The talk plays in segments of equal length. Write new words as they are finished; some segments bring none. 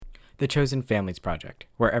The Chosen Families Project,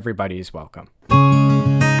 where everybody is welcome.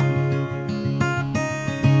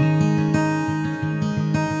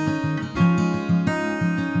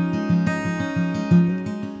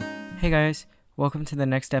 Hey guys, welcome to the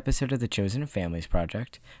next episode of the Chosen Families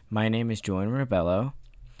Project. My name is Julian Rebello,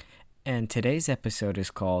 and today's episode is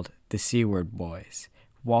called The Seward Boys,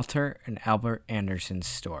 Walter and Albert Anderson's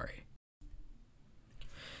Story.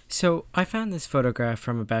 So, I found this photograph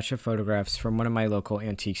from a batch of photographs from one of my local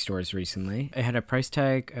antique stores recently. It had a price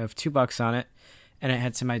tag of $2 on it, and it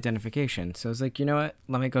had some identification. So I was like, you know what,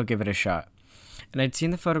 let me go give it a shot. And I'd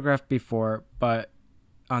seen the photograph before, but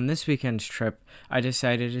on this weekend's trip, I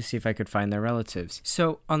decided to see if I could find their relatives.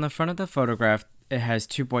 So, on the front of the photograph, it has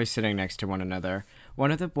two boys sitting next to one another.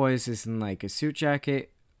 One of the boys is in like a suit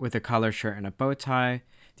jacket with a collar shirt and a bow tie.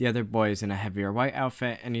 The other boy is in a heavier white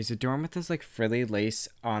outfit, and he's adorned with this like frilly lace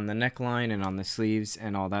on the neckline and on the sleeves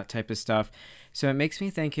and all that type of stuff. So it makes me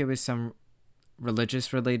think it was some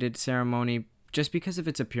religious related ceremony just because of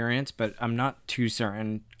its appearance, but I'm not too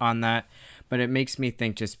certain on that. But it makes me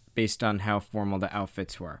think just based on how formal the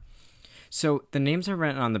outfits were. So the names are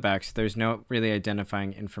written on the back, so there's no really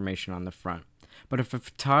identifying information on the front. But if a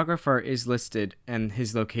photographer is listed and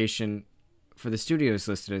his location for the studio is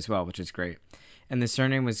listed as well, which is great. And the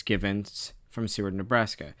surname was Givens from Seward,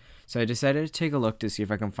 Nebraska. So I decided to take a look to see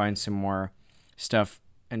if I can find some more stuff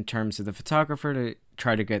in terms of the photographer to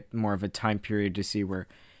try to get more of a time period to see where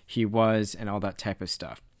he was and all that type of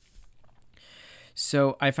stuff.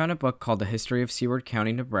 So I found a book called The History of Seward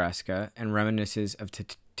County, Nebraska, and Reminiscences of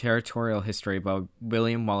Territorial History by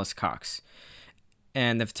William Wallace Cox.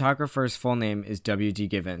 And the photographer's full name is W.D.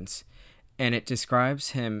 Givens. And it describes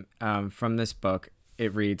him from this book.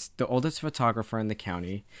 It reads, the oldest photographer in the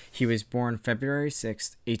county. He was born February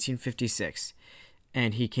 6, 1856,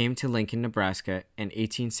 and he came to Lincoln, Nebraska in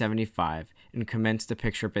 1875 and commenced the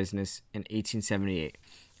picture business in 1878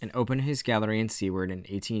 and opened his gallery in Seward in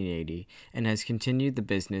 1880 and has continued the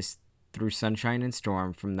business through sunshine and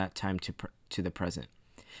storm from that time to the present.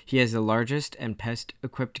 He has the largest and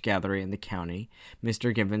best-equipped gallery in the county.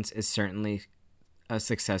 Mr. Givens is certainly a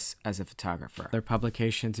success as a photographer. There are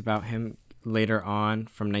publications about him later on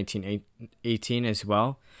from 1918 as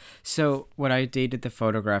well. So what I dated the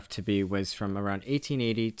photograph to be was from around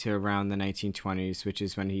 1880 to around the 1920s, which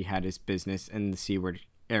is when he had his business in the Seward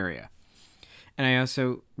area. And I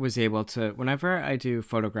also was able to, whenever I do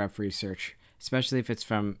photograph research, especially if it's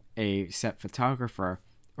from a set photographer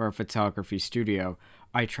or a photography studio,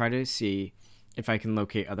 I try to see if I can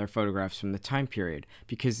locate other photographs from the time period,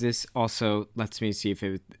 because this also lets me see if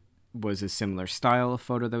it was a similar style of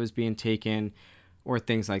photo that was being taken or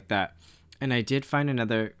things like that. And I did find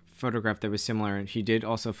another photograph that was similar, and he did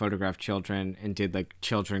also photograph children and did like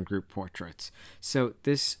children group portraits. So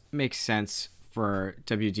this makes sense for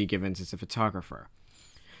W.D. Givens as a photographer.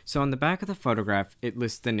 So on the back of the photograph, it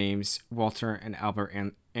lists the names Walter and Albert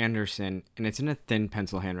Anderson, and it's in a thin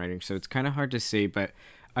pencil handwriting, so it's kind of hard to see, but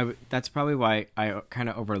that's probably why I kind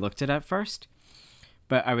of overlooked it at first.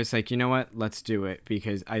 But I was like, you know what, let's do it,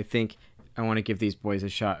 because I think I want to give these boys a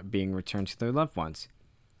shot at being returned to their loved ones.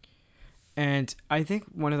 And I think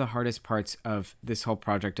one of the hardest parts of this whole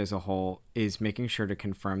project as a whole is making sure to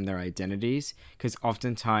confirm their identities, because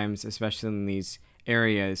oftentimes, especially in these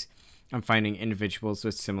areas, I'm finding individuals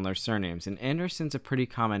with similar surnames, and Anderson's a pretty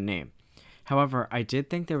common name. However, I did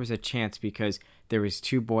think there was a chance because there was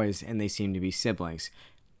two boys and they seemed to be siblings.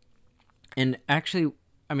 And actually,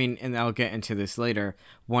 and I'll get into this later,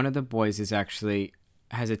 one of the boys has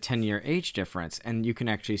a 10-year age difference, and you can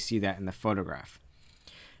actually see that in the photograph.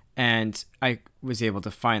 And I was able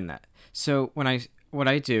to find that. So when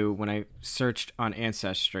I searched on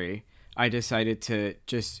Ancestry, I decided to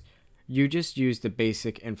just use the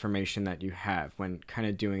basic information that you have when kind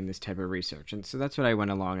of doing this type of research. And so that's what I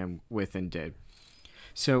went along with and did.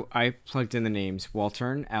 So I plugged in the names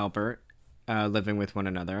Walter and Albert living with one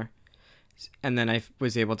another. And then I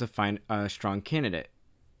was able to find a strong candidate.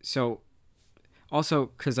 So also,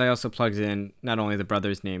 because I also plugged in not only the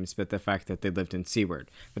brothers' names, but the fact that they lived in Seward.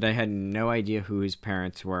 But I had no idea who his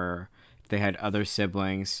parents were, if they had other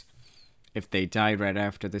siblings, if they died right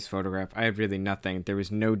after this photograph. I had really nothing. There was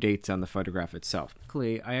no dates on the photograph itself.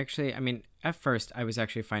 Luckily, at first I was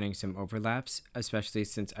actually finding some overlaps, especially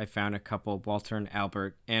since I found a couple, Walter and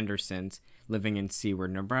Albert Andersons, living in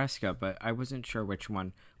Seward, Nebraska, but I wasn't sure which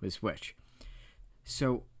one was which.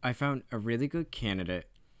 So I found a really good candidate,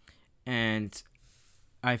 and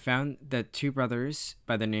I found that two brothers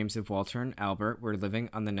by the names of Walter and Albert were living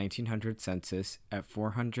on the 1900 census at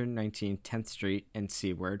 419 10th Street in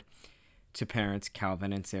Seward to parents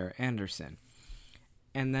Calvin and Sarah Anderson.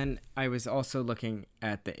 And then I was also looking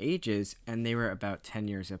at the ages, and they were about 10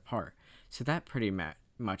 years apart. So that pretty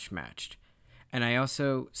much matched. And I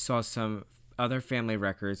also saw some other family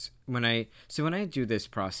records when I do this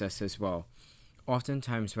process as well.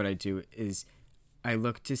 Oftentimes what I do is I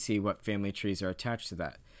look to see what family trees are attached to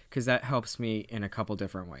that, because that helps me in a couple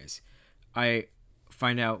different ways. I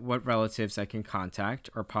find out what relatives I can contact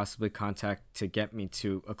or possibly contact to get me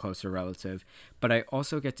to a closer relative, but I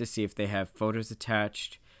also get to see if they have photos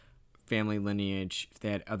attached, family lineage, if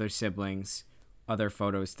they had other siblings, other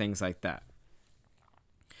photos, things like that.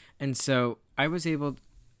 And so I was able,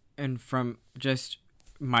 and from just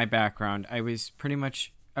my background, I was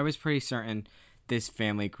pretty certain this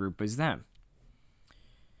family group was them.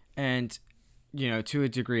 And, to a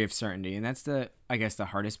degree of certainty. And that's I guess the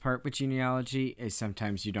hardest part with genealogy is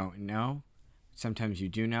sometimes you don't know, sometimes you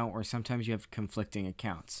do know, or sometimes you have conflicting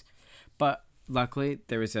accounts. But luckily,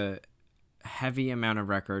 there was a heavy amount of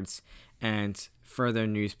records and further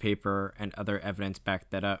newspaper and other evidence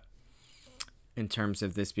backed that up in terms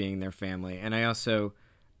of this being their family. And I also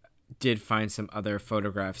did find some other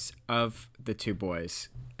photographs of the two boys,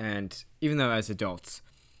 and even though as adults,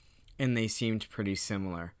 and they seemed pretty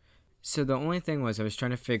similar. So the only thing was I was trying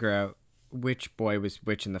to figure out which boy was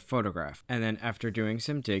which in the photograph. And then after doing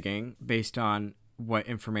some digging, based on what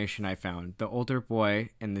information I found, the older boy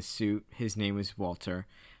in the suit, his name was Walter,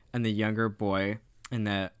 and the younger boy in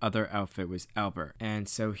the other outfit was Albert. And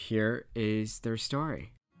so here is their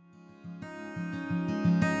story.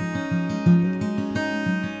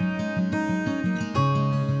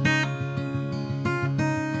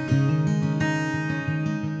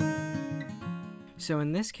 So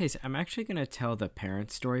in this case, I'm actually going to tell the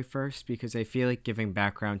parents' story first, because I feel like giving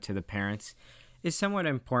background to the parents is somewhat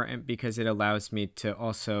important, because it allows me to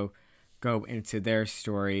also go into their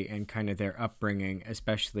story and kind of their upbringing,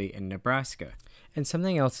 especially in Nebraska. And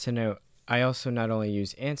something else to note, I also not only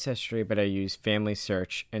use Ancestry, but I use Family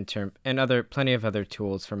Search and plenty of other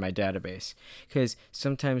tools for my database, because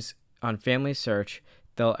sometimes on Family Search,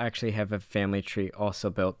 they'll actually have a family tree also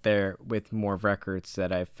built there with more records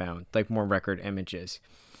that I've found, like more record images,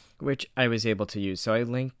 which I was able to use. So I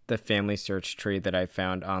linked the family search tree that I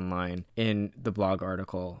found online in the blog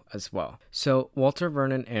article as well. So Walter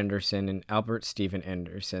Vernon Anderson and Albert Stephen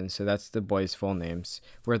Anderson, so that's the boys' full names,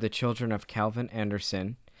 were the children of Calvin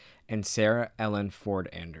Anderson and Sarah Ellen Ford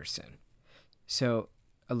Anderson. So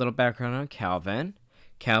a little background on Calvin.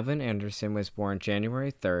 Calvin Anderson was born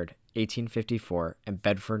January 3rd, 1854, in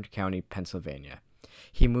Bedford County, Pennsylvania.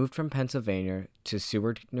 He moved from Pennsylvania to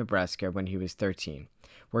Seward, Nebraska when he was 13,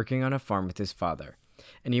 working on a farm with his father,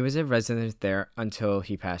 and he was a resident there until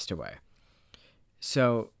he passed away.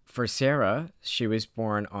 So for Sarah, she was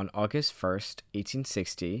born on August 1st,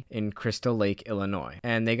 1860, in Crystal Lake, Illinois,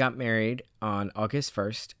 and they got married on August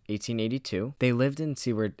 1st, 1882. They lived in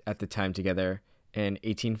Seward at the time together in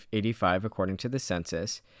 1885, according to the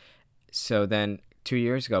census. So then 2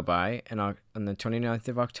 years go by, and on the 29th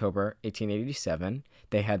of October, 1887,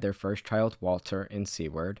 they had their first child, Walter, in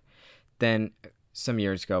Seward. Then some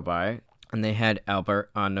years go by, and they had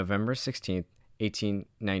Albert on November 16th,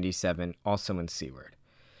 1897, also in Seward.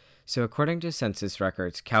 So according to census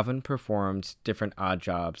records, Calvin performed different odd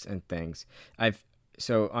jobs and things.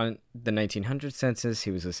 So on the 1900 census,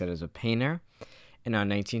 he was listed as a painter, and on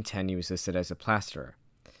 1910, he was listed as a plasterer.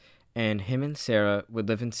 And him and Sarah would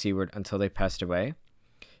live in Seward until they passed away.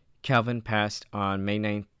 Calvin passed on May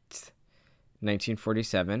 9th,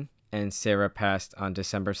 1947, and Sarah passed on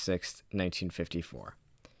December 6th, 1954.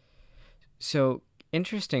 So,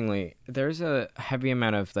 interestingly, there's a heavy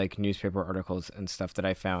amount of newspaper articles and stuff that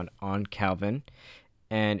I found on Calvin,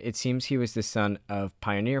 and it seems he was the son of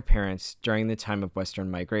pioneer parents during the time of Western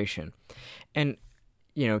migration. And,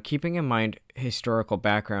 keeping in mind historical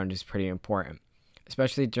background is pretty important,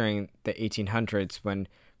 especially during the 1800s when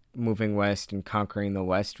moving west and conquering the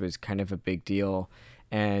West was kind of a big deal.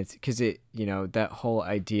 And because that whole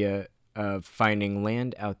idea of finding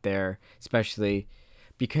land out there, especially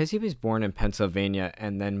because he was born in Pennsylvania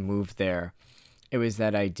and then moved there, it was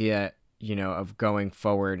that idea, of going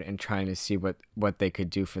forward and trying to see what they could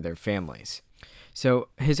do for their families. So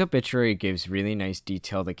his obituary gives really nice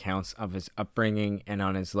detailed accounts of his upbringing and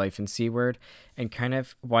on his life in Seward, and kind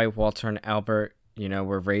of why Walter and Albert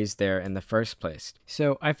were raised there in the first place.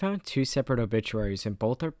 So I found two separate obituaries, and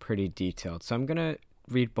both are pretty detailed. So I'm going to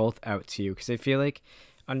read both out to you, because I feel like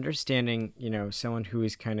understanding, someone who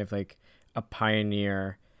is kind of like a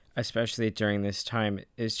pioneer, especially during this time,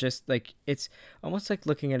 is just it's almost like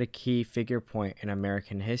looking at a key figure point in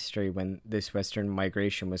American history when this Western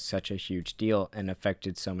migration was such a huge deal and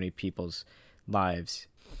affected so many people's lives.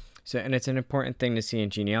 And it's an important thing to see in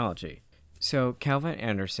genealogy. So, Calvin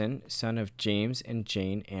Anderson, son of James and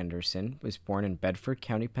Jane Anderson, was born in Bedford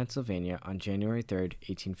County, Pennsylvania on January 3rd,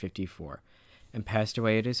 1854, and passed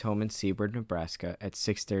away at his home in Seward, Nebraska at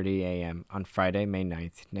 6:30 a.m. on Friday, May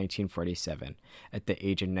 9th, 1947, at the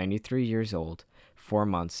age of 93 years old, 4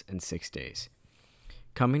 months and 6 days.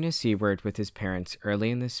 Coming to Seward with his parents early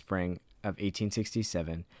in the spring of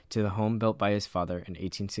 1867 to the home built by his father in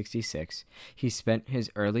 1866, he spent his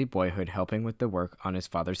early boyhood helping with the work on his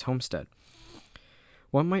father's homestead.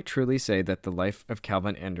 One might truly say that the life of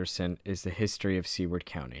Calvin Anderson is the history of Seward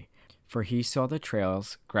County, for he saw the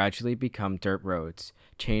trails gradually become dirt roads,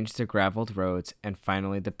 change to graveled roads, and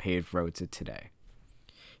finally the paved roads of today.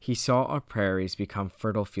 He saw our prairies become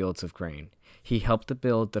fertile fields of grain. He helped to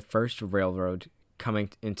build the first railroad coming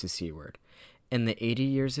into Seward. In the 80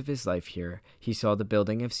 years of his life here, he saw the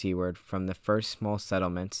building of Seward from the first small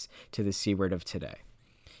settlements to the Seward of today.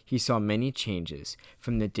 He saw many changes,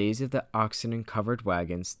 from the days of the oxen and covered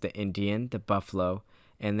wagons, the Indian, the buffalo,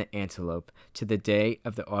 and the antelope, to the day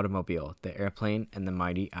of the automobile, the airplane, and the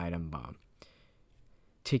mighty atom bomb.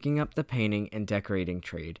 Taking up the painting and decorating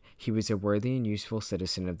trade, he was a worthy and useful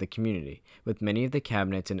citizen of the community, with many of the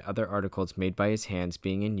cabinets and other articles made by his hands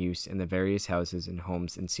being in use in the various houses and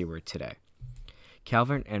homes in Seward today.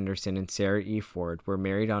 Calvin Anderson and Sarah E. Ford were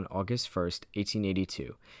married on August 1st,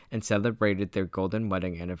 1882, and celebrated their golden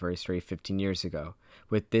wedding anniversary 15 years ago,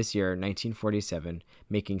 with this year, 1947,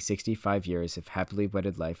 making 65 years of happily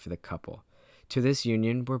wedded life for the couple. To this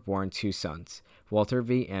union were born 2 sons, Walter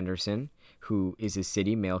V. Anderson, who is a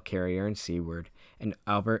city mail carrier in Seward, and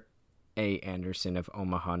Albert A. Anderson of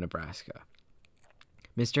Omaha, Nebraska.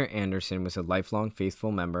 Mr. Anderson was a lifelong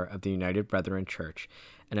faithful member of the United Brethren Church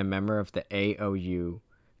and a member of the AOUW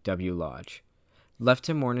Lodge. Left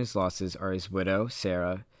to mourn his losses are his widow,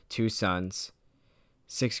 Sarah, 2 sons,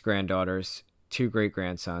 6 granddaughters, 2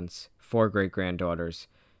 great-grandsons, 4 great-granddaughters,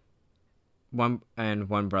 one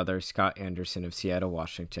brother, Scott Anderson of Seattle,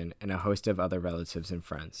 Washington, and a host of other relatives and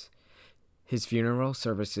friends. His funeral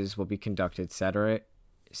services will be conducted Saturday,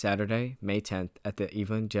 May 10th, at the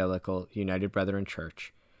Evangelical United Brethren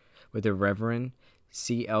Church, with the Reverend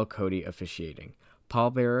C. L. Cody officiating.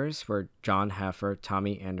 Pallbearers were John Haffer,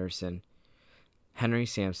 Tommy Anderson, Henry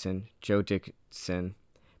Sampson, Joe Dixon,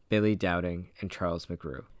 Billy Dowding, and Charles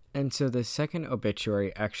McGrew. And so the second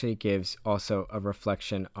obituary actually gives also a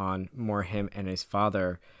reflection on more him and his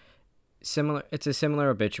father. It's a similar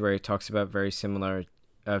obituary. It talks about very similar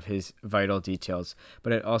of his vital details,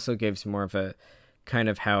 but it also gives more of a kind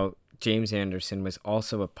of how James Anderson was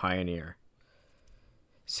also a pioneer.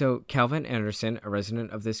 So Calvin Anderson, a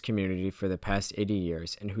resident of this community for the past 80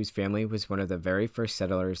 years and whose family was one of the very first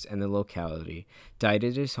settlers in the locality, died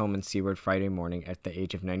at his home in Seward Friday morning at the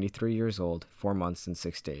age of 93 years old, 4 months and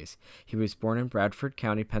 6 days. He was born in Bradford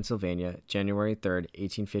County, Pennsylvania, January 3rd,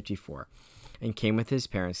 1854, and came with his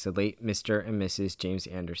parents, the late Mr. and Mrs. James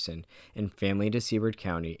Anderson, and family to Seward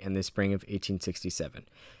County in the spring of 1867,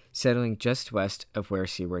 settling just west of where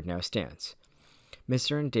Seward now stands.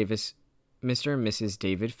 Mr. and Mrs.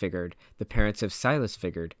 David Figard, the parents of Silas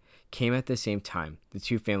Figard, came at the same time, the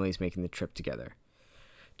 2 families making the trip together.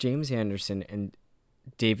 James Anderson and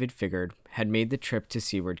David Figard had made the trip to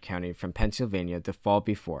Seward County from Pennsylvania the fall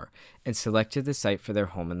before and selected the site for their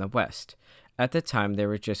home in the west. At the time, there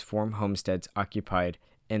were just 4 homesteads occupied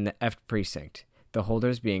in the F precinct, the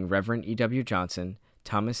holders being Reverend E.W. Johnson,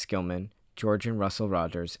 Thomas Skillman, George and Russell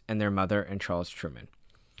Rogers, and their mother and Charles Truman.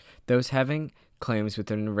 Those having claims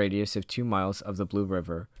within a radius of 2 miles of the Blue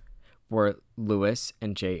River were Lewis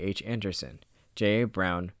and J.H. Anderson, J.A.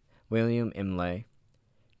 Brown, William Imlay,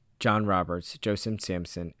 John Roberts, Joseph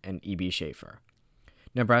Sampson, and E.B. Schaefer.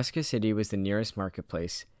 Nebraska City was the nearest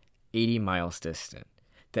marketplace, 80 miles distant.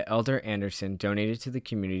 The elder Anderson donated to the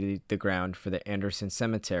community the ground for the Anderson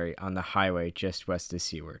Cemetery on the highway just west of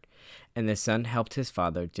Seward, and the son helped his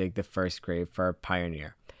father dig the first grave for a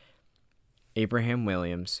pioneer, Abraham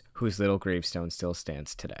Williams, whose little gravestone still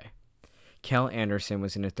stands today. Cal Anderson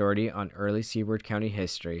was an authority on early Seward County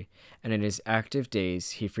history, and in his active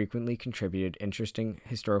days, he frequently contributed interesting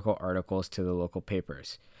historical articles to the local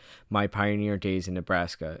papers. My Pioneer Days in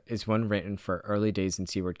Nebraska is one written for early days in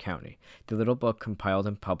Seward County, the little book compiled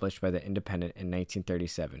and published by the Independent in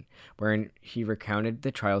 1937, wherein he recounted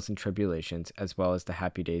the trials and tribulations as well as the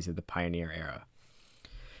happy days of the pioneer era.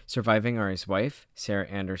 Surviving are his wife, Sarah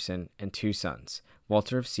Anderson, and 2 sons,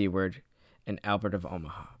 Walter of Seward and Albert of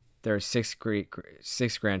Omaha. There are 6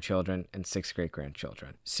 grandchildren and 6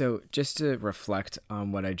 great-grandchildren. So just to reflect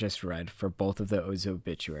on what I just read for both of those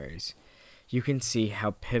obituaries, you can see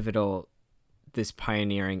how pivotal this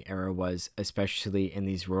pioneering era was, especially in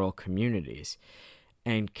these rural communities.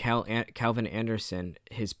 And Calvin Anderson,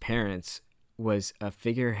 his parents, was a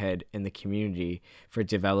figurehead in the community for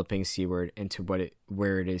developing Seward into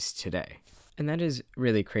where it is today. And that is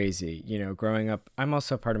really crazy. Growing up, I'm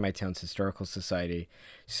also part of my town's historical society.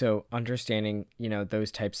 So understanding,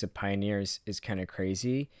 those types of pioneers is kind of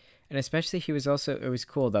crazy. And especially it was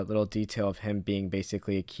cool, that little detail of him being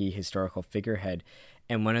basically a key historical figurehead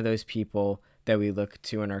and one of those people that we look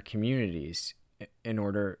to in our communities in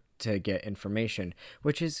order to get information,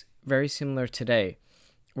 which is very similar today,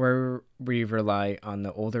 where we rely on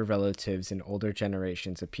the older relatives and older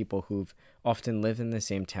generations of people who've often lived in the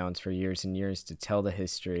same towns for years and years to tell the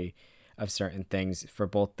history of certain things for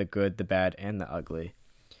both the good, the bad, and the ugly.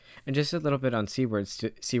 And just a little bit on Seward.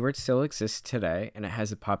 Seward still exists today, and it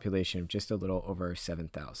has a population of just a little over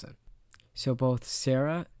 7,000. So both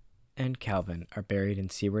Sarah and Calvin are buried in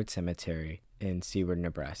Seward Cemetery in Seward,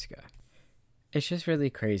 Nebraska. It's just really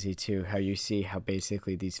crazy, too, how you see how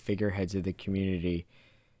basically these figureheads of the community,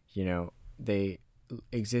 they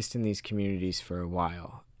exist in these communities for a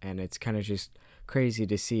while. And it's kind of just crazy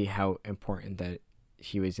to see how important that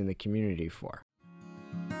he was in the community for.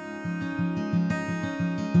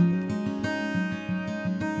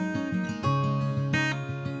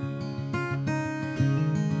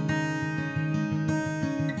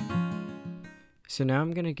 So now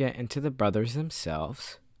I'm going to get into the brothers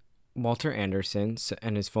themselves. Walter Anderson,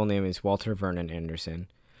 and his full name is Walter Vernon Anderson,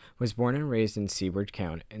 was born and raised in Seward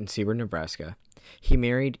County, in Seward, Nebraska. He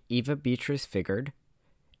married Eva Beatrice Figard,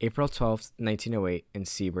 April 12, 1908, in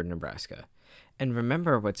Seward, Nebraska. And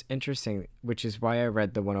remember what's interesting, which is why I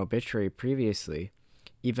read the one obituary previously,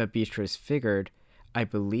 Eva Beatrice Figard, I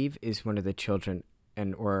believe, is one of the children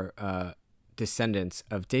or descendants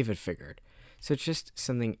of David Figard. So it's just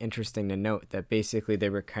something interesting to note that basically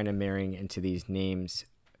they were kind of marrying into these names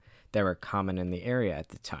that were common in the area at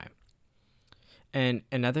the time. And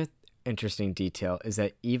another interesting detail is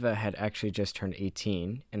that Eva had actually just turned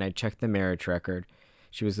 18, and I checked the marriage record.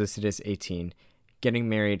 She was listed as 18, getting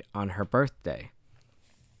married on her birthday.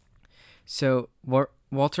 So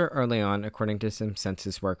Walter early on, according to some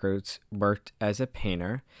census records, worked as a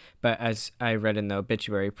painter, but as I read in the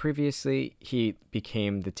obituary previously, he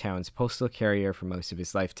became the town's postal carrier for most of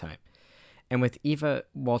his lifetime. And with Eva,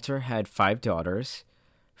 Walter had 5 daughters: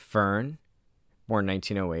 Fern, born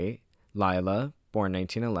 1908, Lila, born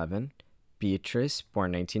 1911, Beatrice,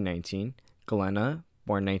 born 1919, Glenna,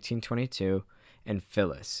 born 1922, and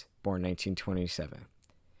Phyllis, born 1927.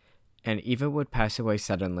 And Eva would pass away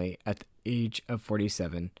suddenly at the age of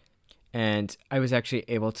 47, and I was actually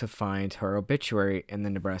able to find her obituary in the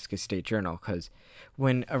Nebraska State Journal, because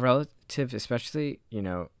when a relative, especially,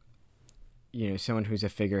 someone who's a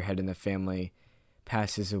figurehead in the family,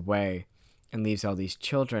 passes away and leaves all these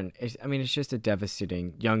children, it's just a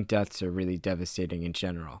devastating, young deaths are really devastating in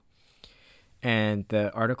general. And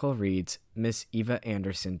the article reads, Miss Eva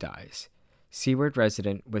Anderson dies. Seward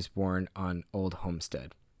resident was born on Old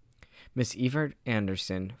Homestead. Miss Eva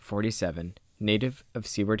Anderson, 47, native of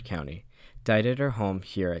Seward County, died at her home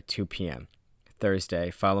here at 2 p.m.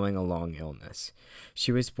 Thursday following a long illness.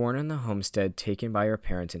 She was born on the homestead taken by her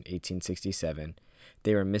parents in 1867.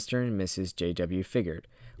 They were Mr. and Mrs. J.W. Figard,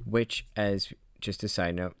 which, as just a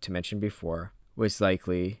side note to mention before, was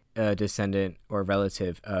likely a descendant or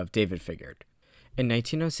relative of David Figard. In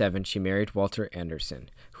 1907, she married Walter Anderson,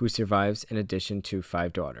 who survives in addition to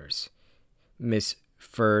 5 daughters. Miss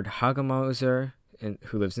Ferd Hagemoser,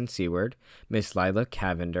 who lives in Seward, Miss Lila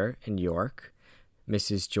Cavender in York,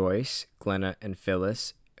 Mrs. Joyce, Glenna, and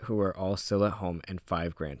Phyllis, who are all still at home, and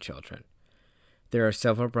 5 grandchildren. There are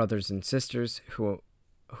several brothers and sisters, who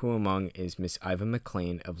among is Miss Iva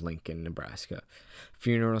McLean of Lincoln, Nebraska.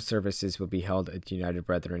 Funeral services will be held at the United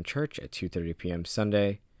Brethren Church at 2:30 p.m.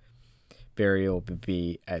 Sunday. Burial will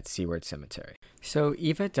be at Seward Cemetery. So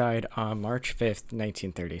Eva died on March 5th,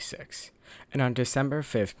 1936. And on December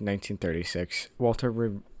 5th, 1936, Walter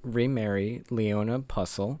remarried Leona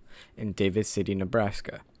Pussell in David City,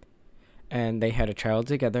 Nebraska. And they had a child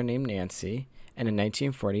together named Nancy, and in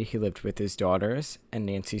 1940 he lived with his daughters and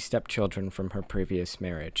Nancy's stepchildren from her previous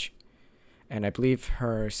marriage. And I believe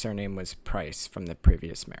her surname was Price from the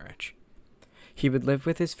previous marriage. He would live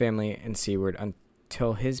with his family in Seward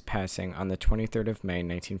until his passing on the 23rd of May,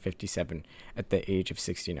 1957, at the age of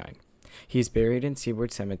 69. He is buried in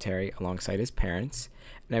Seward Cemetery alongside his parents,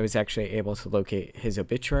 and I was actually able to locate his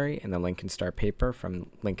obituary in the Lincoln Star paper from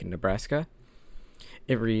Lincoln, Nebraska.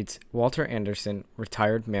 It reads, Walter Anderson,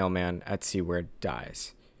 retired mailman at Seward,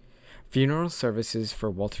 dies. Funeral services for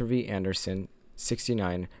Walter V. Anderson,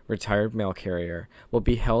 69, retired mail carrier, will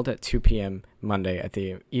be held at 2 p.m. Monday at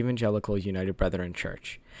the Evangelical United Brethren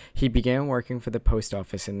Church. He began working for the post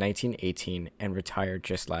office in 1918 and retired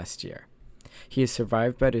just last year. He is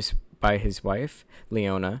survived by his wife,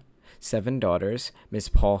 Leona, 7 daughters, Miss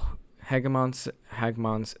Paul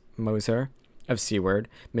Hagmans Moser of Seward,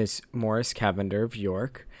 Miss Morris Cavender of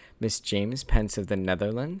York, Miss James Pence of the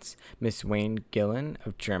Netherlands, Miss Wayne Gillen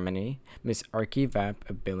of Germany, Miss Archie Vapp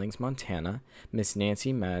of Billings, Montana, Miss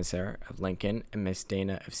Nancy Mazer of Lincoln, and Miss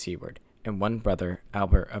Dana of Seward, and 1 brother,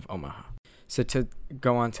 Albert of Omaha. So to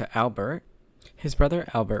go on to Albert, his brother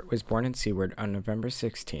Albert was born in Seward on November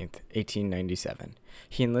 16, 1897.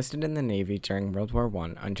 He enlisted in the Navy during World War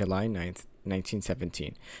I on July 9,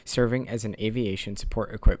 1917, serving as an aviation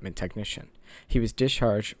support equipment technician. He was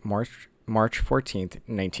discharged March 14,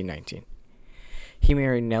 1919. He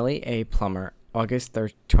married Nellie A. Plummer August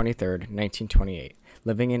 23, 1928,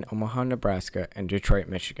 living in Omaha, Nebraska and Detroit,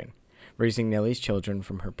 Michigan, raising Nellie's children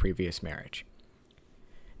from her previous marriage.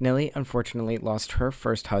 Nellie unfortunately lost her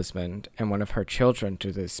first husband and one of her children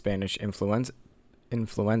to the Spanish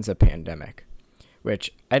influenza pandemic,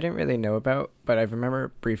 which I didn't really know about, but I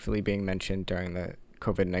remember briefly being mentioned during the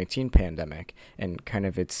COVID-19 pandemic and kind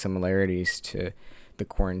of its similarities to the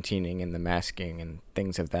quarantining and the masking and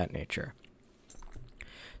things of that nature.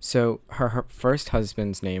 So her first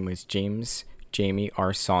husband's name was Jamie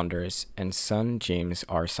R. Saunders, and son James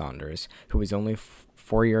R. Saunders, who was only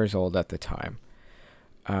 4 years old at the time.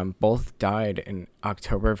 Both died in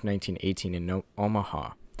October of 1918 in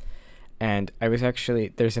Omaha. And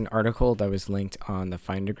there's an article that was linked on the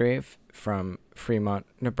Find a Grave from Fremont,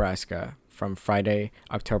 Nebraska, from Friday,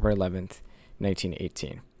 October 11th,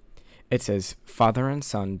 1918. It says, father and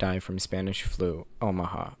son die from Spanish flu,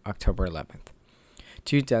 Omaha, October 11th.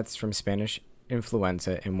 2 deaths from Spanish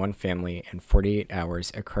influenza in one family in 48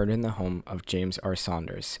 hours occurred in the home of James R.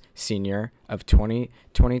 Saunders, Sr. of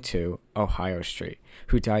 2022 Ohio Street,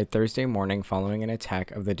 who died Thursday morning following an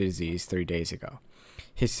attack of the disease 3 days ago.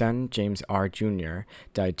 His son, James R. Jr.,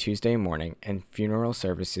 died Tuesday morning, and funeral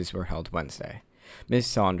services were held Wednesday. Ms.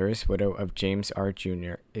 Saunders, widow of James R.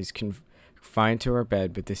 Jr., is confined to her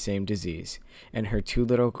bed with the same disease, and her 2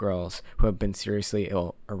 little girls, who have been seriously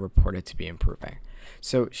ill, are reported to be improving.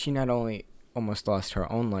 So she not only almost lost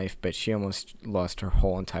her own life, but she almost lost her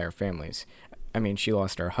whole entire family's. I mean, she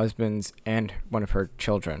lost her husband's and one of her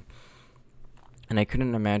children. And I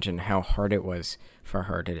couldn't imagine how hard it was for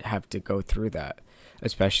her to have to go through that,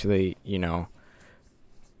 especially,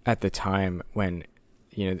 at the time when,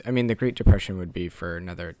 the Great Depression would be for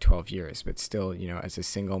another 12 years, but still, as a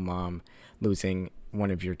single mom, losing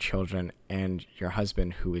one of your children and your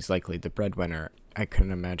husband, who is likely the breadwinner, I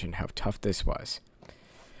couldn't imagine how tough this was.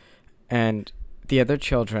 And the other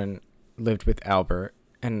children lived with Albert,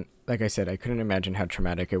 and like I said, I couldn't imagine how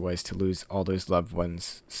traumatic it was to lose all those loved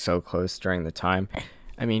ones so close during the time.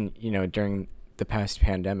 I mean, during the past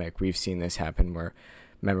pandemic, we've seen this happen where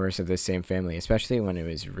members of the same family, especially when it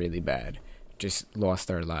was really bad, just lost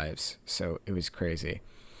their lives. So it was crazy.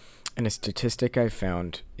 And a statistic I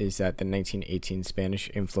found is that the 1918 Spanish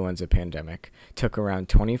influenza pandemic took around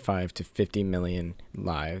 25 to 50 million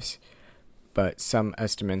lives, but some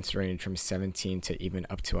estimates range from 17 to even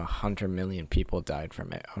up to 100 million people died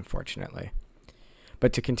from it, unfortunately.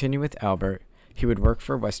 But to continue with Albert, he would work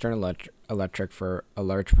for Western Electric for a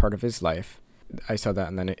large part of his life. I saw that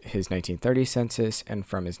in his 1930 census and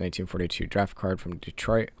from his 1942 draft card from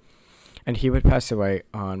Detroit. And he would pass away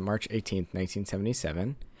on March 18,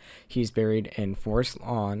 1977. He's buried in Forest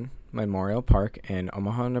Lawn Memorial Park in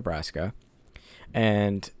Omaha, Nebraska.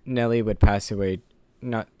 And Nellie would pass away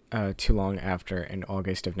not too long after, in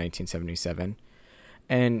August of 1977.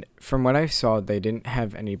 And from what I saw, they didn't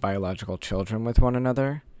have any biological children with one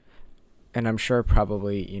another. And I'm sure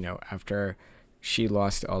probably, after she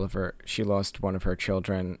lost one of her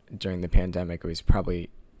children during the pandemic, it was probably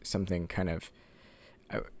something kind of,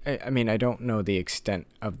 I don't know the extent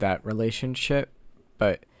of that relationship,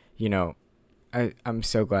 but, I'm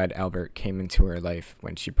so glad Albert came into her life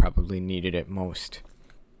when she probably needed it most.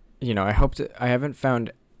 I haven't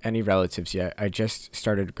found any relatives yet. I just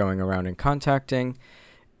started going around and contacting,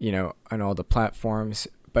 on all the platforms,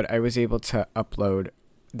 but I was able to upload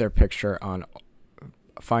their picture on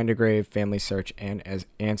Find a Grave, Family Search, and as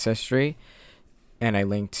Ancestry, and I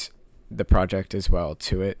linked the project as well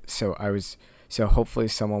to it. So hopefully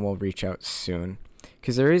someone will reach out soon,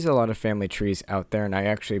 because there is a lot of family trees out there, and I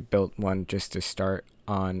actually built one just to start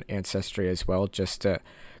on Ancestry as well, just to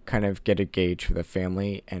kind of get a gauge for the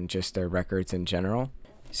family and just their records in general.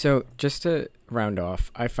 So, just to round off,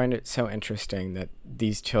 I find it so interesting that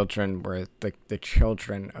these children were the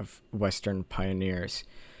children of Western pioneers,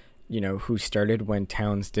 who started when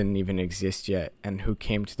towns didn't even exist yet and who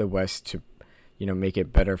came to the West to, make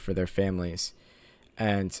it better for their families.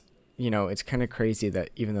 And, it's kind of crazy that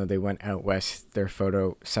even though they went out West, their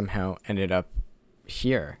photo somehow ended up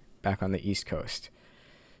here, back on the East Coast.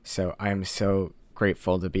 So I am so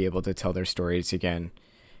grateful to be able to tell their stories again,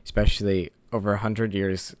 especially over 100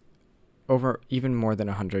 years, over even more than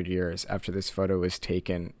 100 years after this photo was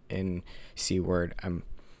taken in Seward. I'm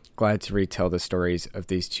glad to retell the stories of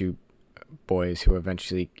these two boys who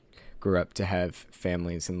eventually grew up to have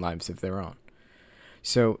families and lives of their own.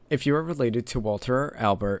 So if you are related to Walter or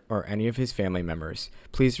Albert or any of his family members,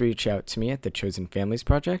 please reach out to me at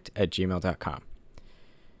thechosenfamiliesproject@gmail.com.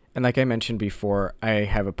 And like I mentioned before, I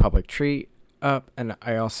have a public tree up, and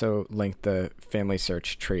I also linked the family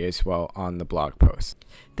search tree as well on the blog post.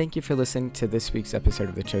 Thank you for listening to this week's episode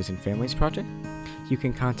of The Chosen Families Project. You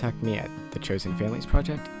can contact me at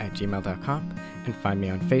thechosenfamiliesproject@gmail.com and find me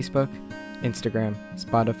on Facebook, Instagram,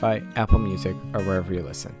 Spotify, Apple Music, or wherever you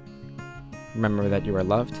listen. Remember that you are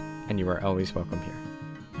loved and you are always welcome here.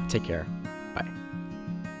 Take care.